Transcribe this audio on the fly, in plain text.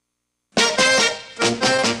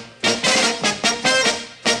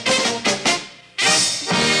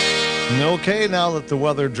Okay, now that the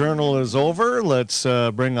Weather Journal is over, let's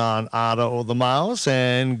bring on Otto the Mouse,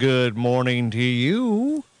 and good morning to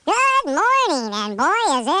you. Good morning, and boy,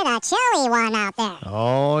 is it a chilly one out there.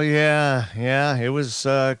 Oh, yeah, it was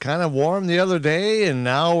kind of warm the other day, and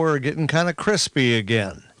now we're getting kind of crispy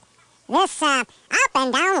again. This up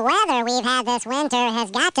and down weather we've had this winter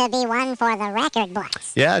has got to be one for the record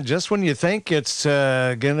books. Yeah, just when you think it's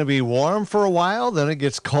going to be warm for a while, then it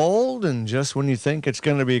gets cold, and just when you think it's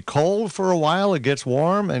going to be cold for a while, it gets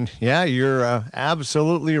warm, and yeah, you're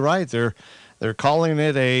absolutely right. They're calling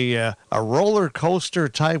it a roller coaster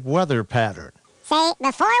type weather pattern. Say,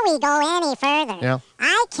 before we go any further,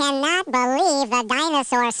 I cannot believe the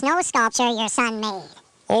dinosaur snow sculpture your son made.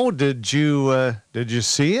 Oh, did you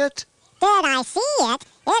see it? Did I see it?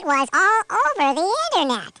 It was all over the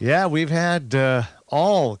internet. Yeah, we've had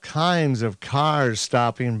all kinds of cars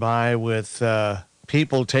stopping by with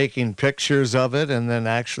people taking pictures of it and then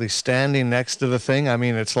actually standing next to the thing. I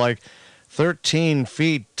mean, it's like 13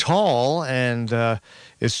 feet tall, and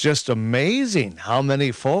it's just amazing how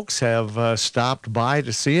many folks have stopped by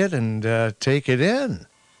to see it and take it in.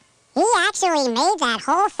 He actually made that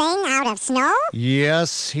whole thing out of snow?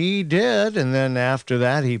 Yes, he did, and then after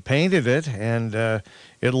that he painted it, and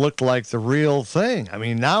it looked like the real thing. I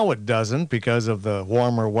mean, now it doesn't because of the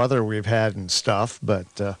warmer weather we've had and stuff,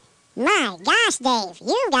 but... My gosh, Dave,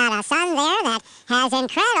 you've got a son there that has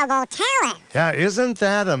incredible talent. Yeah, isn't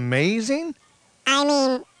that amazing? I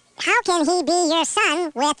mean, how can he be your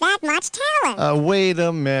son with that much talent? Wait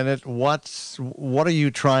a minute. What are you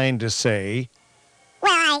trying to say?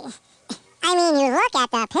 Well, I mean, you look at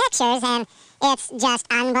the pictures and it's just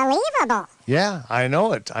unbelievable. Yeah, I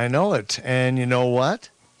know it. And you know what?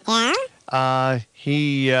 Yeah?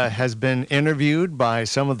 He has been interviewed by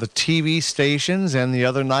some of the TV stations, and the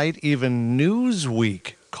other night even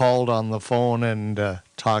Newsweek called on the phone and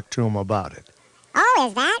talked to him about it. Oh,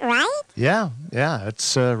 is that right? Yeah,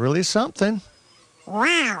 it's really something.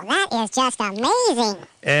 Wow, that is just amazing.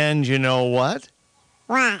 And you know what?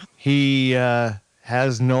 What? He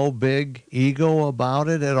has no big ego about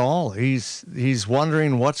it at all. He's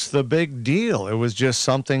wondering what's the big deal. It was just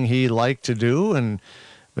something he liked to do, and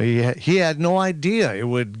he had no idea it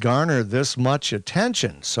would garner this much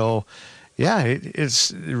attention. So, yeah,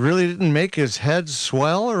 it really didn't make his head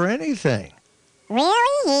swell or anything.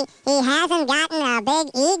 Really? He hasn't gotten a big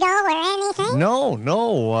ego or anything?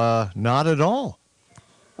 No, not at all.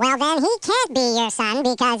 Well, then he can't be your son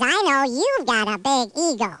because I know you've got a big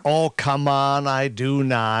ego. Oh, come on, I do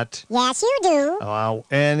not. Yes, you do.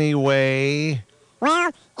 Anyway...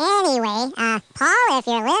 Well, anyway, Paul, if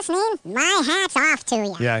you're listening, my hat's off to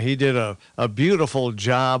you. Yeah, he did a beautiful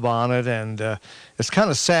job on it, and it's kind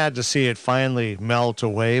of sad to see it finally melt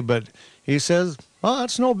away, but he says, well,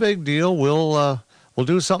 it's no big deal. We'll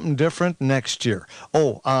do something different next year.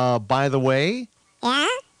 Oh, by the way...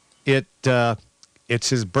 Yeah? It's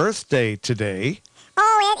his birthday today.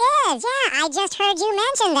 Oh, it is. Yeah, I just heard you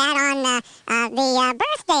mention that on the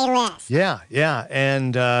birthday list. Yeah.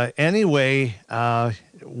 And anyway,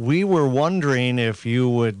 we were wondering if you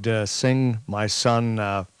would sing my son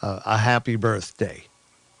a happy birthday.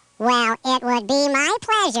 Well, it would be my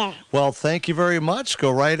pleasure. Well, thank you very much.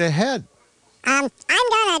 Go right ahead. I'm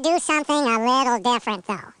going to do something a little different,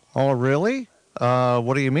 though. Oh, really?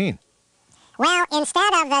 What do you mean? Well,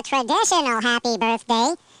 instead of the traditional happy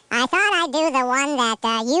birthday, I thought I'd do the one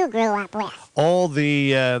that you grew up with. Oh,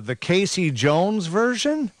 the Casey Jones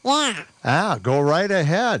version? Yeah. Go right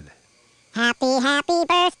ahead. Happy, happy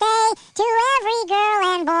birthday to every girl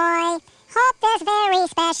and boy. Hope this very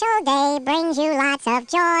special day brings you lots of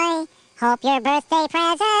joy. Hope your birthday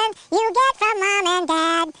present you get from Mom and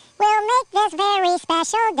Dad will make this very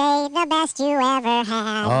special day the best you ever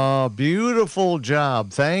had. Oh, beautiful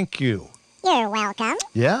job. Thank you. You're welcome.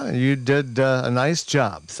 Yeah, you did a nice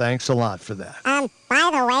job. Thanks a lot for that. By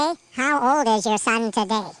the way, how old is your son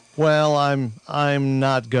today? Well, I'm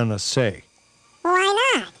not gonna say.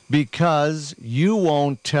 Why not? Because you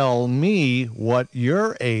won't tell me what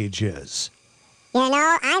your age is. You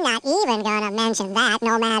know, I'm not even gonna mention that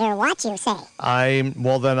no matter what you say.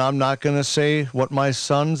 Well, then I'm not gonna say what my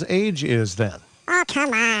son's age is then. Oh,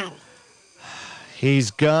 come on. He's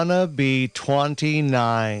gonna be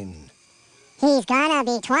 29. He's gonna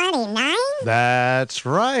be 29? That's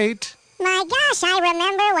right. My gosh, I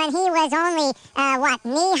remember when he was only,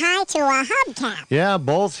 knee-high to a hubcap. Yeah,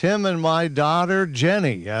 both him and my daughter,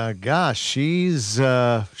 Jenny. Gosh, she's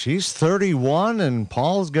 31, and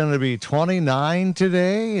Paul's going to be 29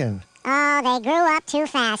 today, and... Oh, they grew up too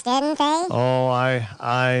fast, didn't they? Oh,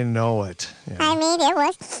 I know it. Yeah. I mean, it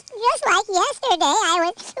was just like yesterday. I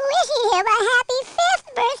was wishing him a happy 5th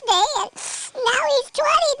birthday, and now he's 29.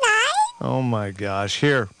 Oh my gosh.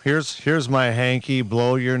 Here's my hanky.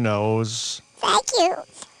 Blow your nose. Thank you.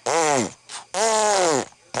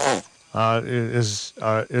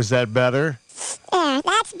 Is that better?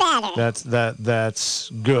 That's better. That's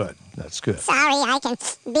good. That's good. Sorry, I can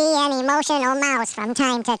be an emotional mouse from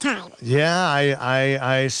time to time. Yeah,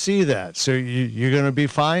 I see that. So you're gonna be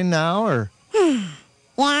fine now, or?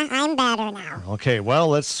 Yeah, I'm better now. Okay, well,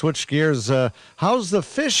 let's switch gears. How's the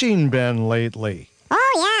fishing been lately?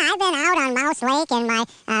 Oh, yeah, I've been out on Mouse Lake in my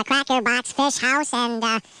Cracker Box fish house, and,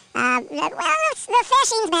 well, the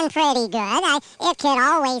fishing's been pretty good. It could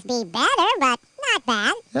always be better, but not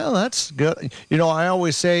bad. Yeah, that's good. You know, I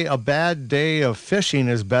always say a bad day of fishing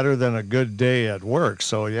is better than a good day at work.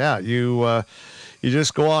 So, yeah, you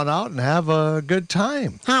just go on out and have a good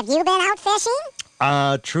time. Have you been out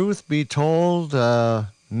fishing? Truth be told,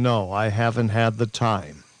 no, I haven't had the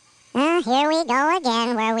time. Here we go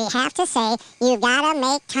again, where we have to say, you gotta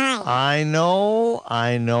make time. I know.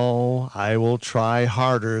 I will try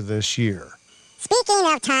harder this year.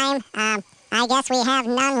 Speaking of time, I guess we have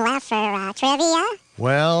none left for trivia?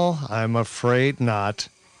 Well, I'm afraid not.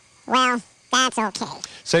 Well, that's okay.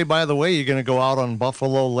 Say, by the way, you're going to go out on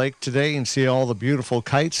Buffalo Lake today and see all the beautiful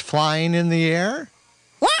kites flying in the air?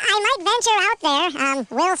 Yeah, I might venture out there.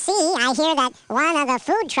 We'll see. I hear that one of the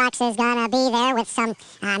food trucks is going to be there with some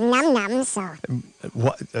num-nums, so...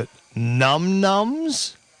 What?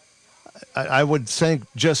 Num-nums? I would think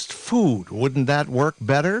just food. Wouldn't that work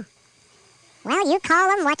better? Well, you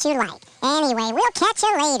call them what you like. Anyway, we'll catch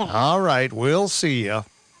you later. All right, we'll see you.